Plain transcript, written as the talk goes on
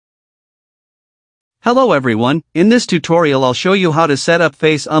Hello everyone, in this tutorial I'll show you how to set up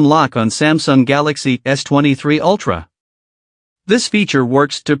Face Unlock on Samsung Galaxy S23 Ultra. This feature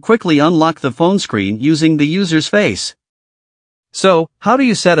works to quickly unlock the phone screen using the user's face. So, how do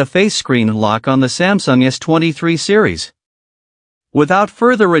you set a face screen lock on the Samsung S23 series? Without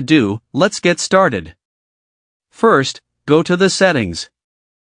further ado, let's get started. First, go to the settings.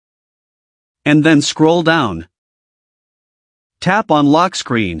 And then scroll down. Tap on Lock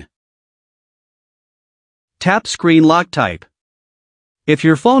Screen. Tap Screen Lock Type. If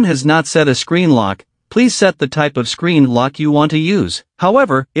your phone has not set a screen lock, please set the type of screen lock you want to use.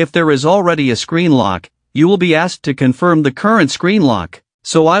 However, if there is already a screen lock, you will be asked to confirm the current screen lock,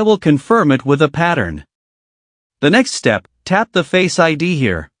 so I will confirm it with a pattern. The next step, tap the Face ID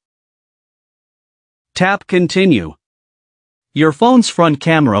here. Tap Continue. Your phone's front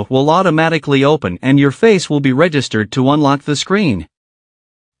camera will automatically open and your face will be registered to unlock the screen.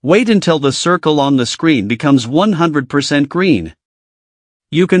 Wait until the circle on the screen becomes 100% green.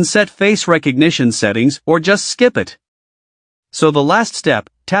 You can set face recognition settings or just skip it. So the last step,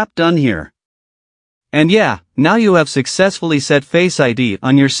 tap Done here. And yeah, now you have successfully set Face ID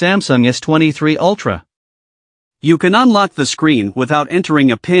on your Samsung S23 Ultra. You can unlock the screen without entering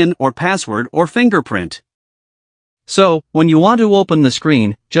a PIN or password or fingerprint. So, when you want to open the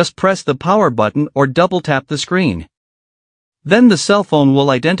screen, just press the power button or double tap the screen. Then the cell phone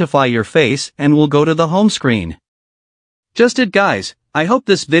will identify your face and will go to the home screen. Just it guys, I hope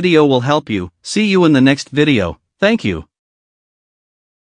this video will help you. See you in the next video. Thank you.